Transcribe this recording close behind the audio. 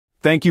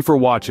Thank you for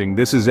watching.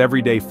 This is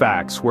Everyday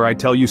Facts, where I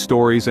tell you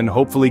stories and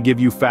hopefully give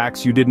you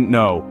facts you didn't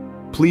know.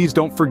 Please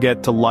don't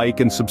forget to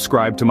like and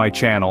subscribe to my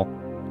channel.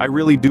 I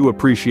really do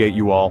appreciate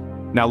you all.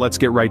 Now let's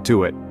get right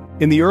to it.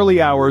 In the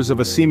early hours of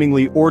a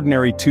seemingly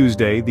ordinary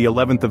Tuesday, the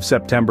 11th of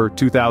September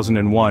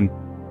 2001,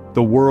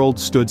 the world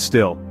stood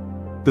still.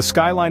 The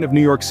skyline of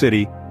New York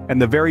City, and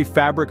the very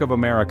fabric of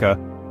America,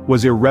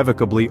 was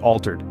irrevocably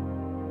altered.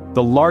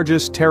 The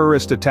largest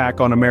terrorist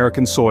attack on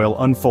American soil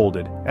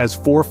unfolded as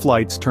 4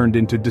 flights turned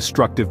into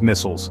destructive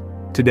missiles.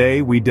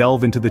 Today we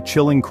delve into the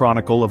chilling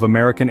chronicle of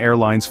American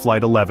Airlines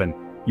Flight 11,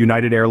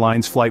 United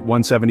Airlines Flight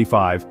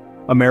 175,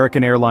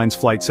 American Airlines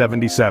Flight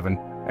 77,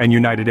 and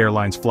United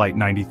Airlines Flight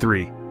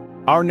 93.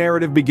 Our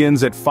narrative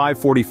begins at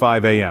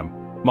 5:45 a.m.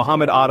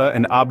 Mohammed Atta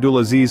and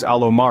Abdulaziz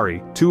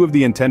Al-Omari, 2 of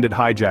the intended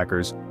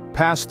hijackers,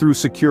 passed through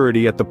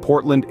security at the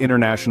Portland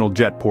International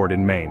Jetport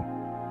in Maine.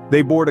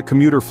 They board a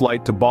commuter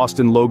flight to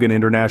Boston Logan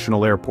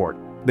International Airport.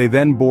 They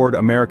then board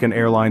American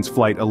Airlines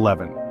Flight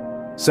 11.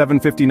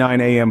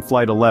 7:59 a.m.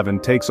 Flight 11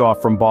 takes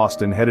off from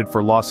Boston headed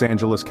for Los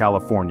Angeles,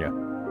 California.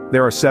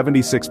 There are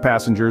 76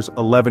 passengers,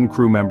 11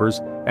 crew members,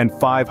 and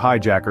 5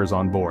 hijackers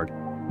on board.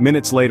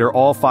 Minutes later,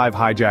 all 5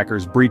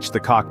 hijackers breach the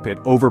cockpit,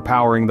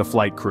 overpowering the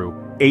flight crew.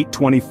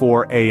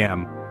 8:24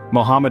 a.m.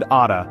 Mohammed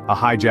Atta, a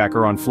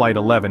hijacker on Flight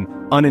 11,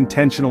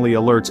 unintentionally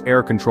alerts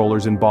air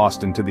controllers in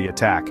Boston to the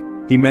attack.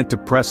 He meant to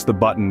press the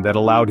button that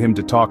allowed him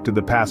to talk to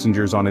the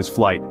passengers on his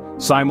flight.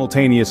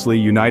 Simultaneously,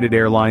 United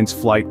Airlines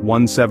Flight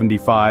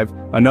 175,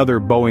 another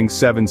Boeing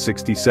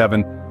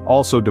 767,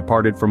 also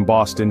departed from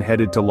Boston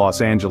headed to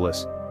Los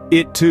Angeles.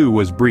 It too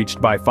was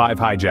breached by 5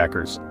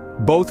 hijackers.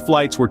 Both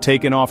flights were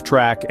taken off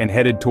track and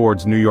headed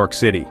towards New York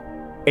City.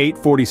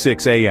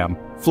 8:46 a.m.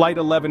 Flight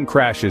 11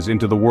 crashes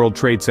into the World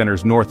Trade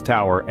Center's North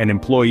Tower, and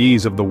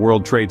employees of the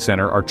World Trade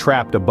Center are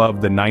trapped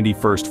above the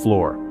 91st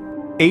floor.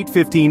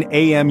 8:15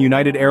 a.m.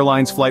 United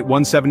Airlines Flight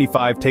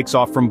 175 takes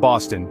off from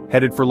Boston,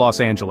 headed for Los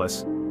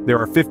Angeles. There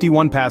are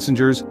 51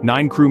 passengers,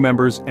 9 crew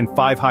members, and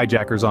 5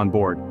 hijackers on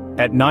board.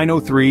 At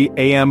 9:03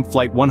 a.m.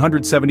 Flight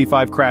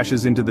 175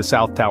 crashes into the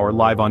South Tower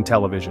live on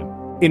television.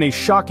 In a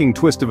shocking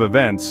twist of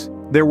events,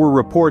 there were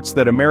reports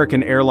that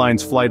American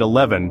Airlines Flight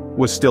 11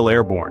 was still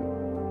airborne.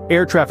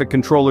 Air traffic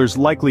controllers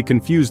likely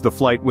confused the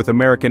flight with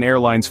American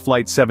Airlines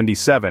Flight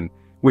 77,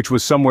 which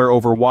was somewhere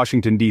over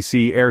Washington,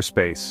 D.C.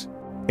 airspace.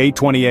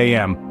 8:20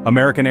 a.m.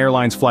 American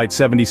Airlines Flight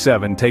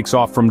 77 takes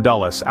off from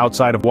Dulles,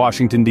 outside of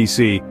Washington,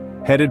 D.C.,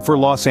 headed for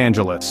Los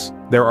Angeles.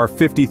 There are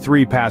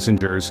 53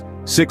 passengers,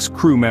 6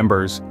 crew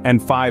members,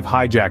 and 5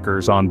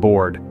 hijackers on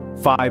board.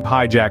 5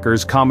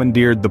 hijackers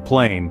commandeered the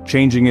plane,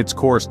 changing its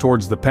course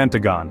towards the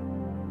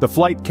Pentagon. The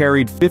flight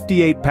carried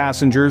 58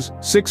 passengers,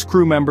 6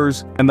 crew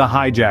members, and the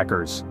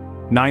hijackers.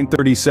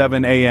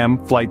 9:37 a.m.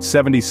 Flight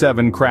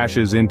 77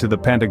 crashes into the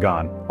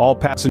Pentagon. All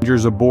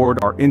passengers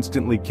aboard are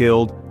instantly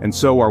killed, and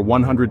so are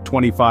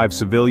 125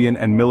 civilian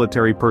and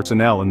military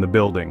personnel in the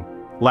building.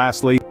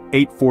 Lastly,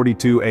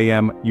 8:42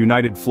 a.m.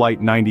 United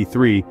Flight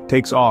 93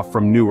 takes off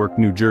from Newark,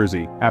 New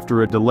Jersey,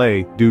 after a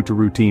delay due to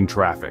routine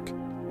traffic.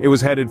 It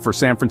was headed for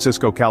San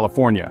Francisco,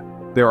 California.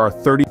 There are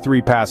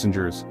 33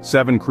 passengers,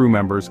 7 crew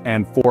members,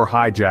 and 4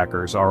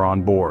 hijackers are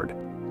on board.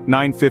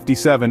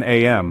 9:57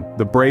 a.m.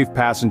 The brave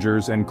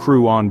passengers and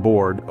crew on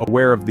board,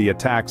 aware of the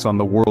attacks on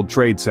the World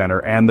Trade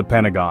Center and the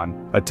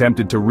Pentagon,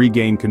 attempted to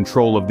regain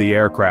control of the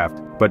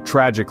aircraft, but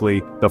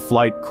tragically, the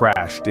flight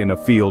crashed in a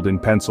field in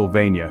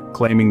Pennsylvania,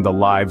 claiming the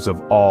lives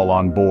of all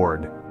on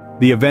board.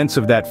 The events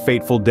of that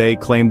fateful day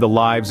claimed the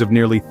lives of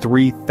nearly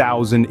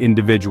 3,000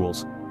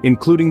 individuals,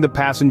 including the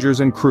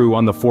passengers and crew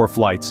on the 4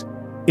 flights,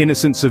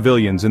 innocent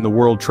civilians in the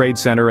World Trade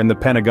Center and the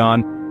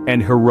Pentagon,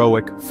 and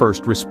heroic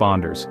first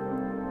responders.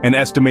 An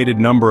estimated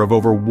number of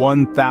over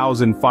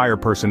 1,000 fire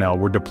personnel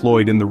were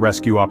deployed in the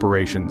rescue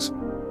operations,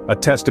 a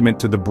testament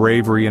to the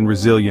bravery and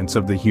resilience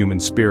of the human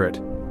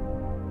spirit.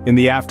 In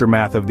the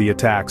aftermath of the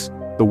attacks,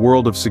 the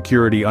world of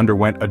security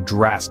underwent a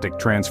drastic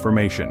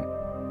transformation.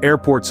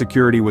 Airport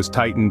security was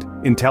tightened,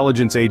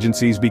 intelligence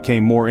agencies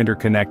became more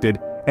interconnected,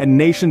 and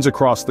nations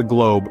across the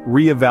globe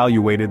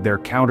re-evaluated their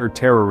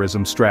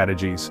counter-terrorism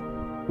strategies.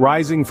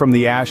 Rising from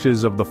the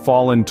ashes of the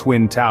fallen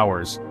Twin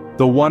Towers,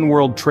 the One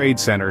World Trade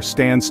Center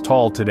stands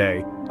tall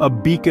today, a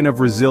beacon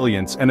of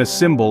resilience and a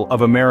symbol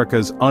of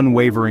America's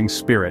unwavering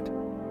spirit.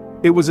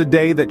 It was a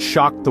day that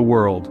shocked the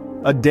world,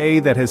 a day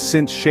that has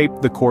since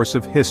shaped the course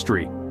of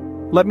history.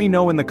 Let me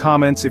know in the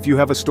comments if you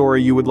have a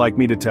story you would like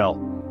me to tell.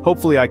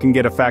 Hopefully I can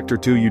get a fact or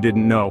two you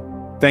didn't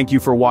know. Thank you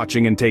for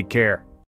watching and take care.